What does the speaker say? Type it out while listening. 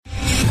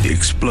The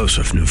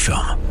explosive new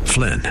film,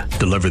 Flynn,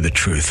 deliver the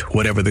truth,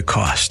 whatever the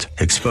cost.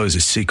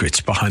 Exposes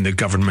secrets behind the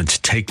government's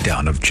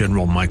takedown of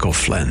General Michael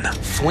Flynn.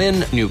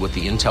 Flynn knew what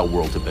the intel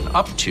world had been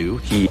up to.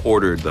 He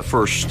ordered the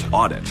first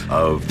audit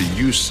of the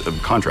use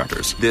of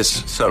contractors.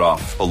 This set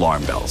off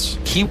alarm bells.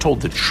 He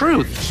told the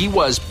truth. He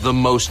was the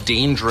most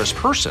dangerous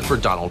person for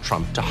Donald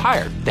Trump to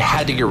hire. They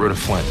had to get rid of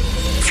Flynn.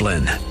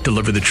 Flynn,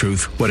 deliver the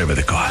truth, whatever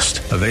the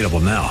cost. Available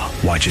now.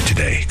 Watch it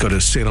today. Go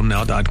to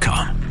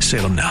salemnow.com.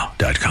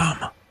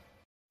 salemnow.com.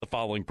 The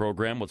following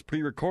program was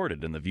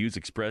pre-recorded, and the views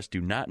expressed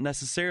do not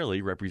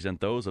necessarily represent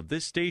those of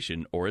this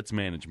station or its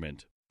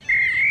management.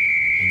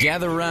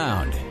 Gather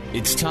round.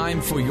 It's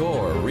time for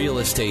your Real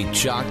Estate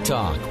Chalk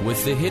Talk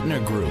with the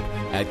Hittner Group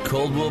at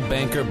Coldwell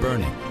Banker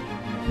Burnett.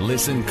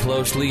 Listen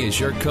closely as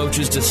your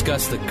coaches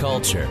discuss the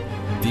culture,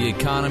 the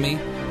economy,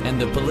 and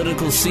the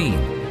political scene,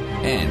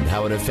 and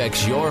how it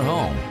affects your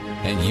home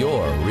and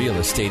your real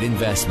estate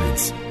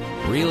investments.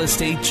 Real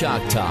Estate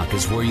Chalk Talk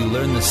is where you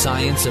learn the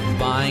science of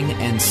buying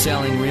and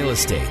selling real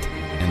estate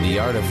and the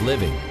art of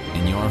living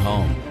in your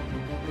home.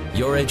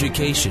 Your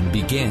education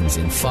begins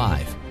in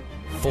 5,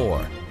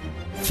 4,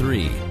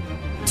 3,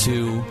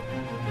 2,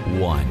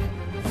 1.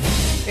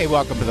 Hey,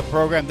 welcome to the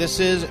program. This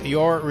is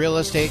your Real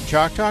Estate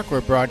Chalk Talk. We're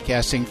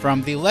broadcasting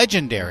from the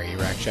legendary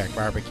Rack Shack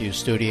Barbecue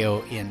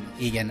Studio in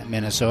Eagan,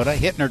 Minnesota.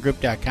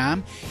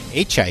 HittnerGroup.com,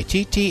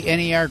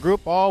 Hittner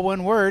Group, all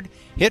one word.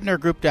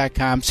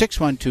 HittnerGroup.com,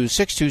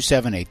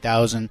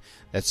 612-627-8000.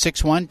 That's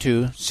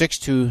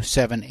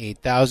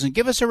 612-627-8000.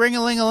 Give us a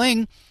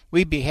ring-a-ling-a-ling.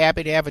 We'd be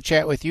happy to have a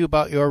chat with you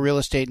about your real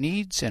estate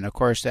needs. And, of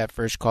course, that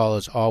first call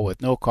is all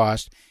with no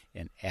cost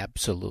and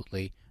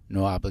absolutely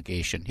no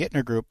obligation.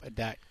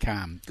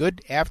 HittnerGroup.com.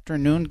 Good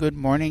afternoon, good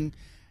morning,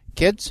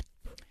 kids.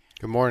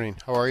 Good morning.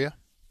 How are you?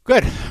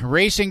 Good.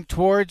 Racing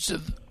towards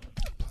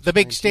the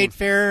big state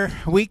fair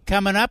week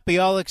coming up. Are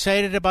you all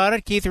excited about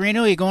it? Keith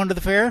Reno, you going to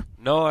the fair?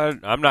 No,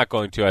 I'm not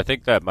going to. I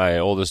think that my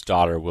oldest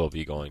daughter will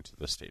be going to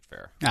the state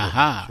fair.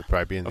 Aha. She'll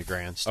probably be in the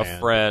grandstand. A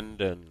friend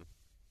and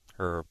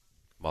her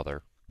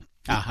mother.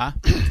 Aha.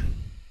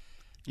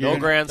 No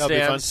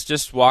grandstands,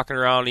 just walking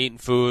around eating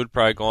food,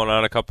 probably going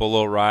on a couple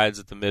little rides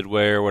at the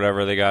Midway or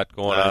whatever they got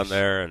going on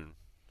there, and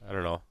I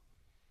don't know.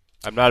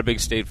 I'm not a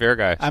big state fair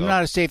guy. I'm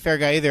not a state fair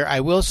guy either.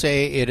 I will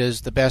say it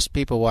is the best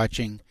people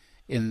watching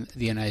in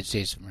the United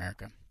States of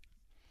America.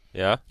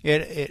 Yeah?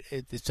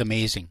 It's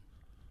amazing.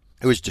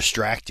 It was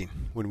distracting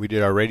when we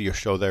did our radio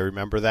show there.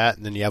 Remember that?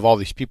 And then you have all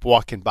these people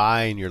walking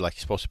by, and you're like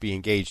supposed to be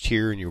engaged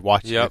here, and you're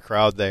watching the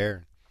crowd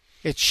there.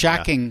 It's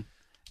shocking.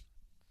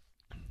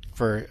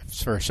 For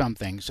some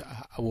things,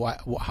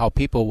 how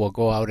people will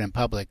go out in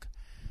public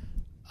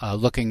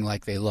looking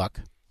like they look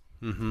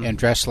and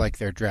dressed like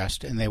they're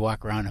dressed, and they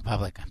walk around in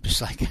public. I'm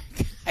just like,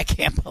 I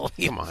can't believe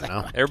it. Come on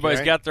now.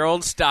 Everybody's got their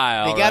own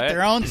style, They got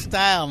their own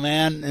style,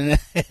 man.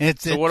 And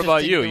so what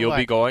about you? You'll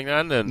be going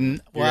then?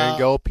 And you're going to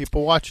go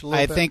people watch a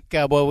little bit? I think,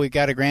 we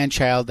got a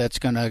grandchild that's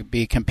going to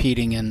be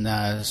competing in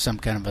some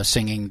kind of a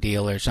singing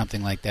deal or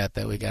something like that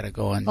we got to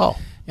go and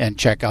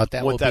check out.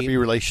 Would that be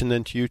relation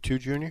then to you too,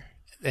 Junior?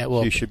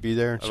 So you should be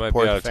there and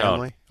support the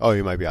family. Town. Oh,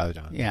 you might be out of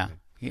town. Yeah.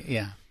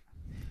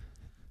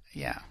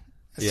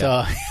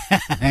 So,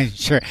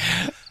 sure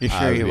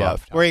you will.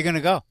 Where are you going to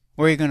go?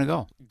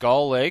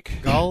 Gull Lake.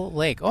 Gull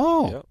Lake.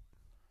 Oh, yep.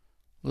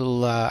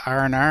 Little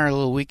R&R, a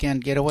little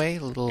weekend getaway.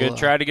 Gonna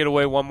try to get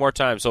away one more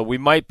time. So we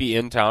might be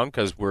in town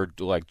because we're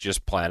like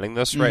just planning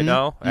this right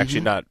now. Actually,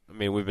 not. I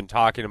mean, we've been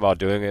talking about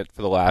doing it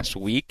for the last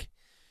week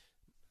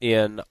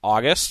in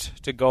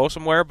August to go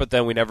somewhere, but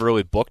then we never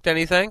really booked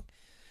anything.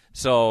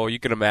 So you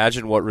can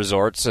imagine what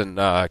resorts and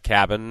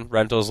cabin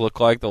rentals look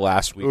like the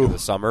last week of the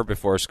summer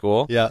before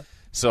school. Yeah.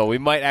 So we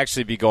might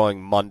actually be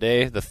going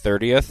Monday, the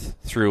 30th,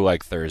 through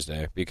like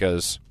Thursday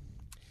because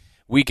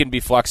we can be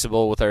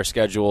flexible with our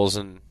schedules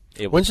and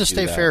able When's to the do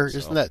state that, fair? so.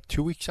 Isn't that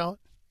 2 weeks out?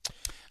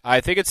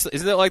 I think isn't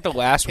it like the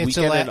last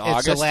weekend in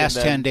August? It's the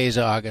last 10 days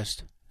of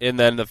August. And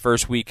then the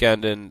first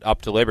weekend and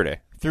up to Labor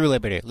Day. Through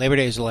Labor Day. Labor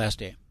Day is the last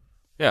day.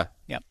 Yeah.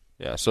 Yep.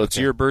 Yeah, so it's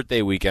your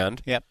birthday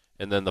weekend. Yep.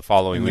 And then the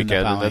following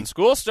weekend, and then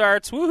school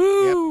starts.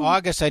 Woohoo! Yep.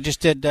 August, I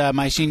just did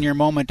my senior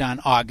moment on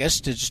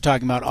August. Just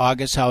talking about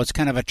August, how it's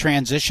kind of a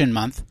transition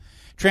month.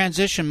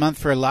 Transition month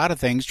for a lot of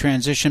things.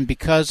 Transition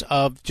because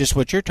of just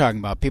what you're talking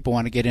about. People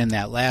want to get in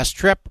that last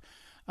trip.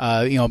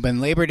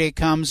 When Labor Day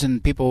comes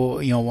and people,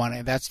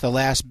 that's the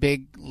last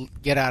big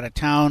get out of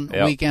town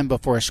weekend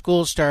before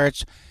school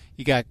starts.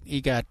 You got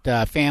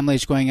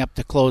families going up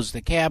to close the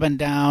cabin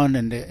down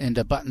and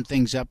to button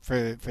things up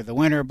for the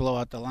winter, blow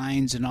out the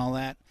lines and all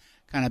that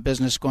kind of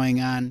business going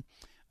on.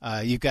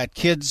 You've got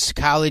kids,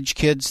 college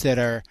kids that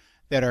are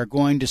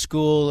going to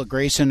school.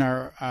 Grayson,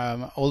 our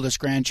oldest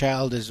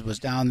grandchild, was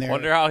down there.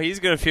 Wonder how he's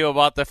going to feel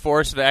about the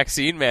forced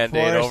vaccine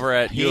mandate over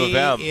at U of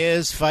M. He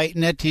is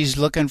fighting it. He's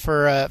looking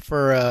for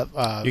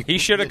a he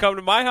should have come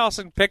to my house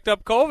and picked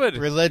up COVID.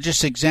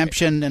 Religious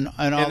exemption and all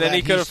that. And then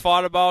he could have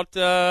fought about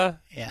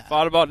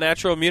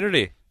natural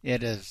immunity.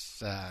 It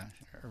is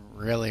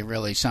really,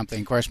 really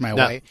something. Of course, my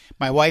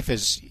wife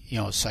is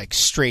like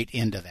straight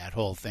into that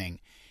whole thing.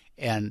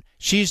 and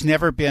she's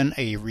never been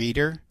a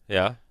reader.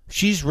 Yeah.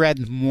 She's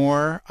read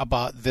more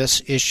about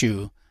this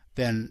issue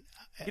than...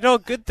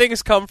 good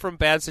things come from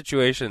bad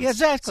situations. Yeah,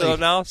 exactly. So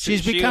now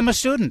she's become a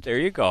student. There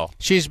you go.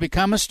 She's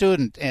become a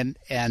student, and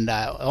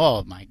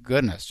oh my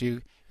goodness,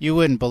 you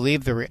wouldn't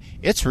believe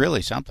it's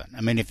really something.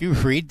 I mean, if you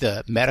read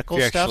the medical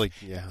stuff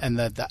and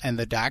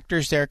the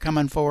doctors there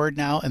coming forward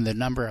now, and the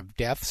number of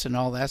deaths and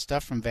all that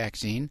stuff from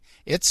vaccine,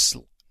 it's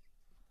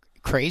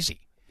crazy.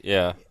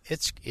 Yeah,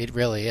 it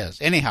really is.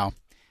 Anyhow,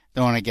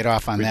 don't want to get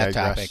off on that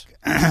topic,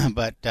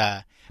 but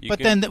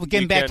then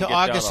getting back to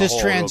August,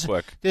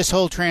 this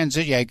whole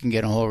transition. Yeah, I can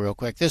get a hole real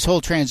quick. This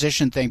whole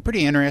transition thing,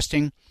 pretty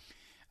interesting.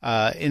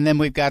 And then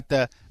we've got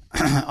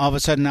all of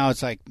a sudden now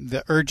it's like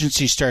the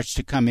urgency starts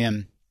to come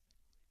in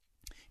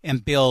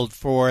and build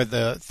for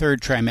the third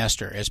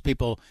trimester as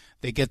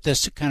they get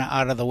this kind of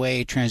out of the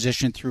way,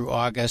 transition through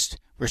August.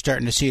 We're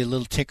starting to see a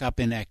little tick up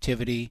in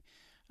activity,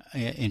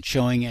 in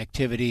showing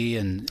activity,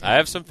 and I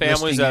have some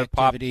families that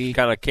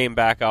kind of came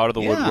back out of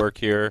the woodwork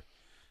here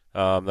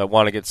that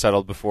want to get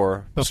settled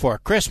before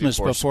Christmas,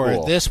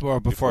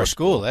 before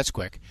school. That's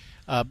quick.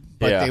 But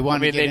they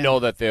want to. They know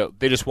that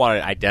they just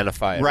want to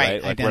identify it,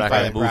 right? Like we're not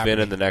going to move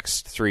in the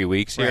next 3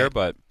 weeks here,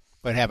 but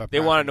they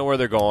want to know where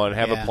they're going,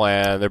 have a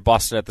plan. They're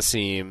busting at the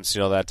seams,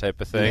 that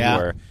type of thing.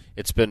 Where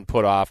it's been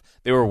put off.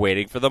 They were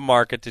waiting for the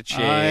market to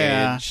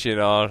change.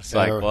 It's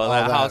like, well,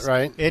 that house,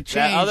 right? It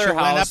changed. It went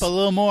up a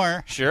little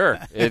more. Sure,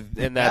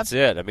 and that's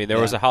it. I mean,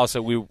 there was a house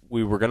that we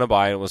were going to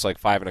buy, and it was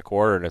like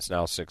 $5.25, and it's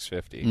now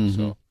 $650. Mm-hmm.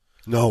 So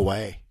no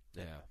way.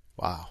 Yeah.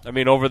 Wow. I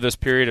mean, over this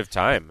period of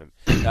time,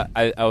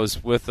 I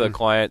was with a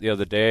client the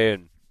other day,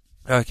 and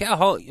like,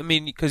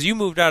 because you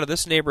moved out of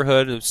this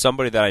neighborhood, and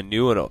somebody that I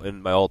knew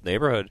in my old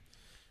neighborhood.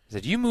 I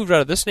said, you moved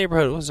out of this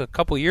neighborhood, it was a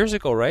couple years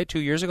ago, right? 2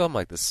 years ago? I'm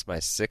like, this is my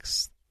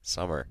 6th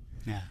summer.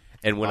 Yeah.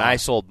 And when I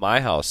sold my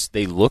house,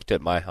 they looked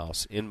at my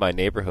house in my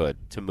neighborhood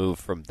to move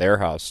from their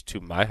house to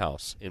my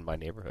house in my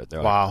neighborhood.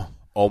 They're like,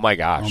 oh my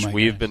gosh,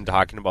 we've been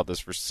talking about this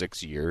for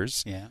 6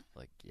 years. Yeah.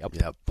 Like, yep,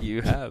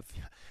 you have.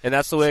 And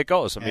that's the way it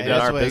goes. I mean, in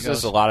our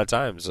business, a lot of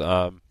times.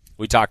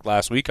 We talked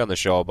last week on the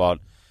show about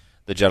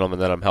the gentleman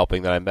that I'm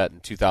helping that I met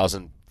in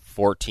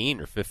 2014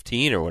 or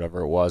 15 or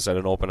whatever it was at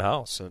an open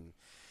house. And,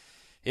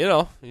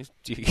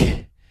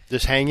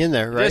 just hang in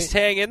there, right? Just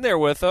hang in there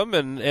with them,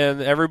 and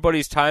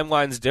everybody's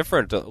timeline's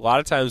different. A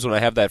lot of times when I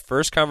have that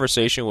first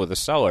conversation with a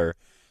seller,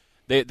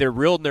 they're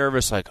real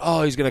nervous, like,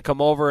 oh, he's going to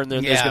come over, and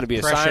then there's going to be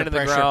a sign in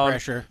the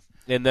ground,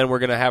 and then we're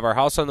going to have our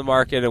house on the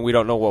market, and we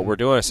don't know what we're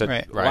doing. I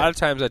said, a lot of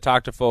times I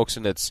talk to folks,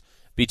 and it's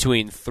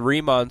between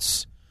 3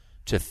 months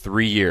to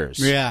 3 years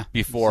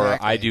before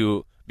I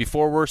do.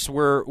 Before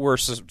we're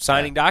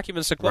signing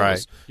documents to close.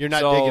 Right. You're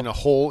not digging a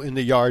hole in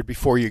the yard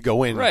before you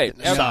go in. Right.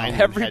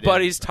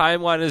 Everybody's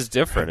timeline is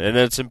different, and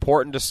it's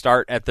important to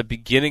start at the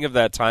beginning of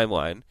that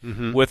timeline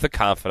with a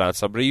confidant,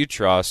 somebody you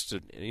trust, a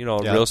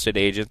real estate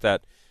agent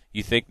that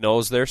you think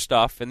knows their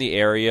stuff in the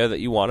area that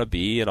you want to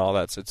be and all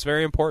that. So it's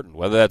very important,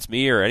 whether that's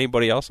me or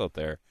anybody else out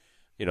there.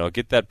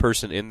 Get that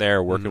person in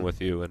there working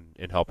with you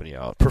and helping you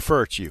out.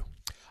 Prefer it's you.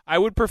 I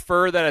would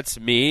prefer that it's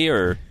me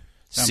or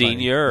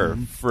Senior or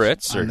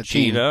Fritz or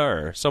Gina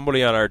or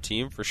somebody on our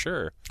team for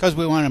sure. Because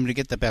we want them to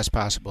get the best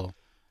possible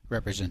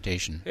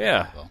representation.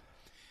 Yeah.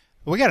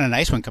 We got a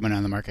nice one coming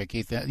on the market,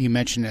 Keith. You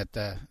mentioned that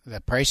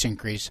the price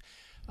increase.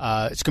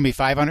 It's going to be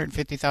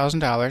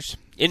 $550,000.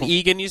 In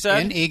Eagan, you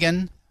said? In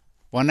Eagan.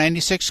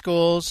 196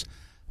 schools,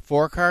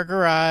 4-car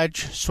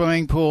garage,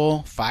 swimming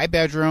pool, 5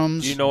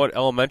 bedrooms. Do you know what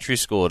elementary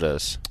school it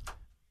is?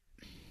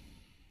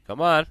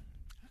 Come on.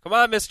 Come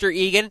on, Mr.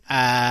 Eagan.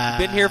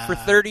 Been here for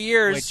 30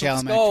 years. Which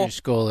elementary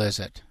school is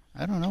it?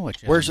 I don't know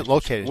which. Where's it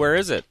located? Where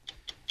is it?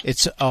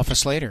 It's off of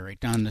Slater, right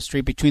down the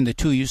street between the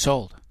two you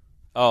sold.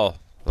 Oh,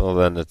 well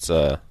then it's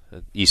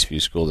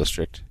Eastview School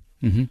District.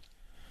 Mm-hmm.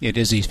 It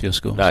is Eastview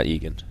School. Not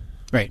Eagan.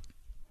 Right.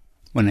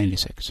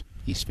 196,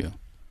 Eastview.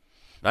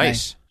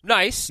 Nice.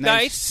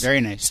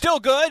 Very nice. Still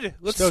good.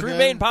 Let's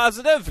remain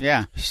positive.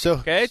 Yeah.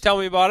 Okay, tell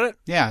me about it.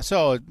 Yeah,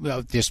 so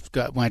just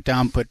went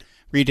down,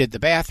 redid the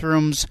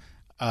bathrooms.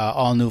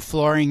 All new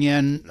flooring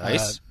in.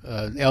 Nice.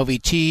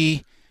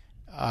 LVT.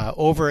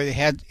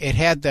 It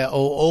had the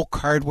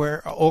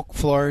oak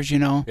floors,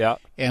 Yeah.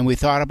 And we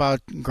thought about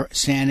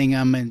sanding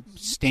them and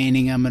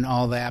staining them and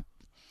all that,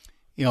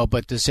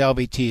 but this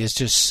LVT is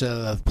just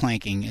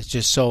planking. It's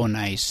just so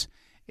nice.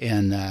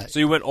 And so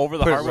you went over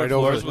the hardwood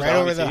floors with LVT? Right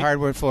over the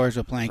hardwood floors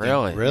with planking.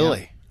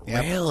 Really?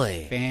 Yep.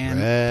 Really?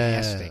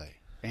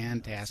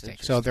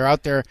 Fantastic. So they're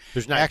out there.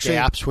 There's not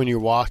gaps when you're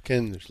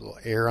walking. There's a little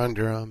air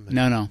under them.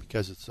 No.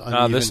 Because it's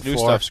uneven this new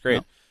floor. stuff's great.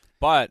 No.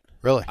 But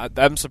really,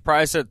 I'm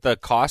surprised at the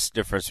cost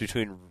difference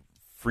between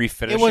free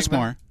finishing. It was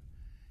more.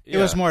 Yeah.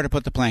 It was more to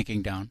put the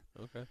planking down.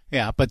 Okay.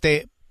 Yeah,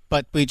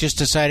 but we just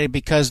decided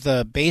because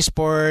the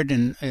baseboard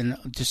and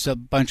just a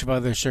bunch of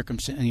other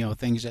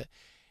things that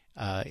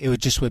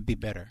it would be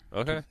better.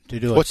 Okay. To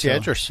do it. What's the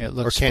address? It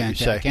looks or can't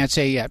fantastic. you say? Can't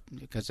say yet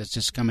because it's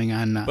just coming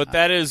on. But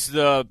that is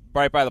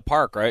right by the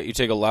park, right? You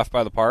take a left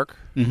by the park.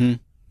 Mm-hmm.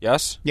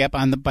 Yes. Yep,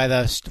 by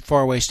the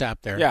 4-way stop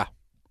there. Yeah.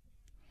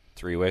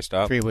 three-way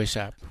stop? Three-way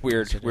stop.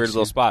 Weird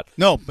little spot.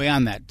 No,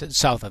 beyond that,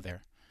 south of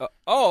there.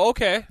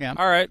 Okay. Yeah.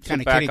 All right. Kind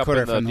So of back kitty up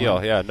quarter in the from the deal.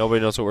 line. Yeah,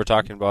 nobody knows what we're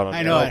talking about. On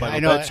I the know air, it. but I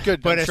know it's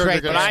good. But I'm it's sure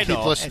right they're there. gonna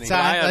keep listening. It's on,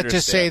 I let's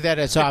just say understand.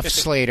 that it's off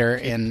Slater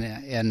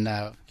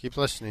in Keep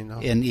listening. No.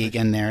 in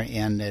Egan there,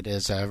 and it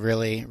is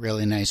really,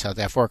 really nice out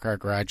there. 4-car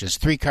garage is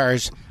 3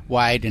 cars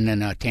wide and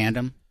in a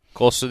tandem.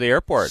 Close to the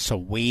airport.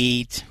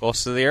 Sweet.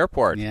 Close to the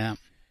airport. Yeah.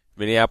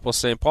 Minneapolis,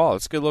 St. Paul.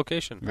 It's a good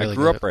location. Really I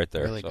grew good. up right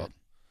there. Really so. good.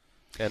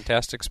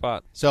 Fantastic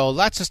spot. So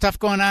lots of stuff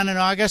going on in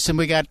August, and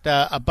we got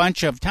a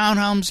bunch of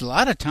townhomes, a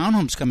lot of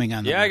townhomes coming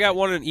on. Yeah, I got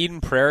one in Eden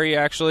Prairie,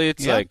 actually.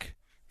 It's like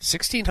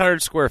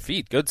 1,600 square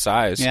feet. Good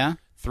size. Yeah.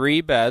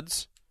 3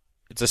 beds.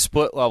 It's a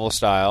split-level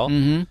style.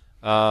 Mm-hmm.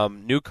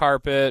 New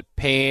carpet,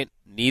 paint,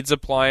 needs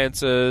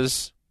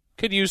appliances.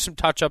 Could use some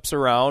touch-ups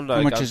around.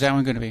 How much is that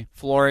one going to be?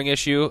 Flooring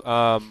issue.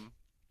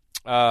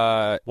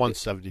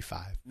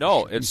 $175.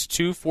 No, it's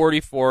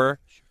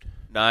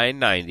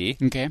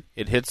 $244,990. Okay.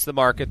 It hits the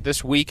market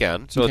this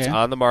weekend, so it's Okay.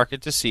 on the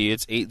market to see.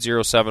 It's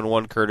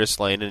 8071 Curtis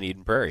Lane in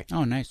Eden Prairie.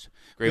 Oh, nice.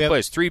 Great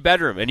place.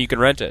 3-bedroom, and you can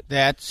rent it.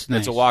 That's nice.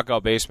 It's a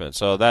walkout basement,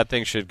 so that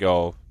thing should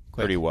go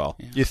pretty well.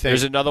 Yeah. You think?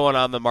 There's another one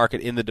on the market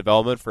in the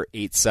development for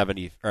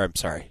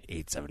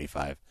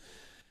 $875.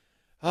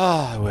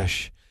 Oh, I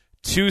wish.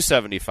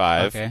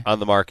 $275 Okay. on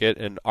the market,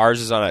 and ours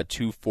is on at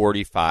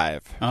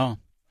 $245. Oh.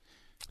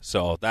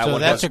 So that So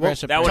one that's has,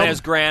 aggressive. that one has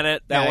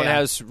granite. That Yeah, one yeah.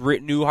 has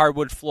new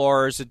hardwood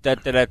floors.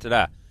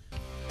 Da-da-da-da-da.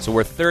 So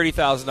we're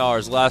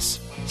 $30,000 less.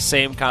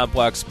 Same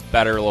complex,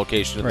 better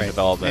location in the Right.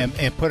 development.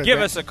 And put a Give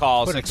gra- us a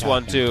call, put a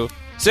top in.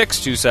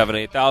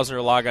 612-627-8000,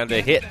 or log on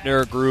to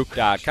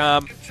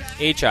hittnergroup.com,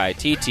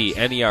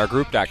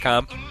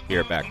 HITTNERgroup.com. Be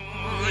right back.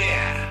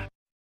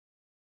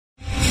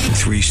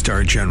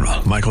 3-star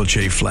General Michael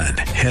J. Flynn,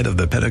 head of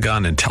the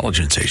Pentagon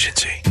Intelligence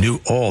Agency, knew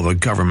all the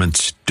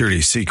government's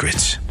dirty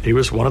secrets. He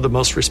was one of the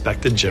most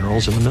respected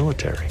generals in the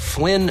military.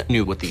 Flynn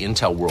knew what the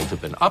intel world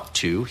had been up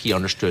to. He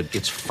understood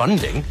its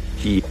funding.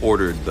 He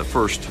ordered the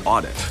first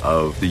audit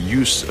of the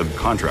use of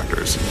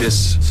contractors.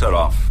 This set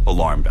off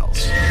alarm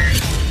bells.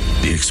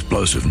 The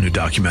explosive new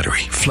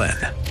documentary, Flynn,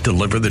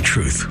 Deliver the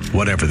Truth,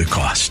 Whatever the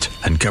Cost,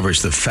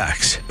 uncovers the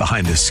facts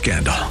behind this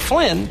scandal.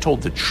 Flynn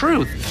told the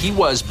truth. He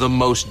was the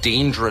most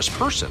dangerous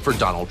person for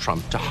Donald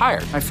Trump to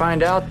hire. I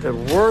find out the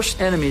worst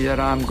enemy that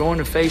I'm going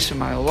to face in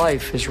my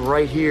life is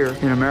right here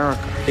in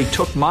America. They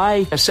took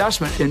my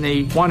assessment and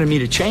they wanted me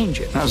to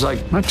change it. And I was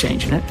like, I'm not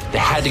changing it. They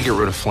had to get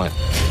rid of Flynn.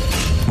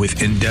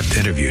 With in-depth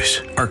interviews,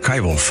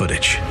 archival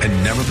footage,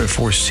 and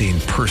never-before-seen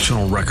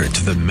personal records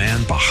of the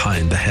man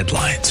behind the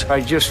headlines.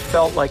 I just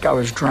felt like I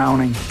was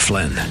drowning.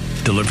 Flynn,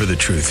 Deliver the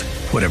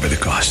Truth, Whatever the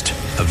Cost.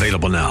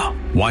 Available now.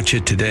 Watch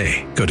it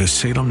today. Go to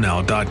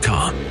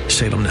salemnow.com.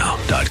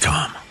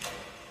 salemnow.com.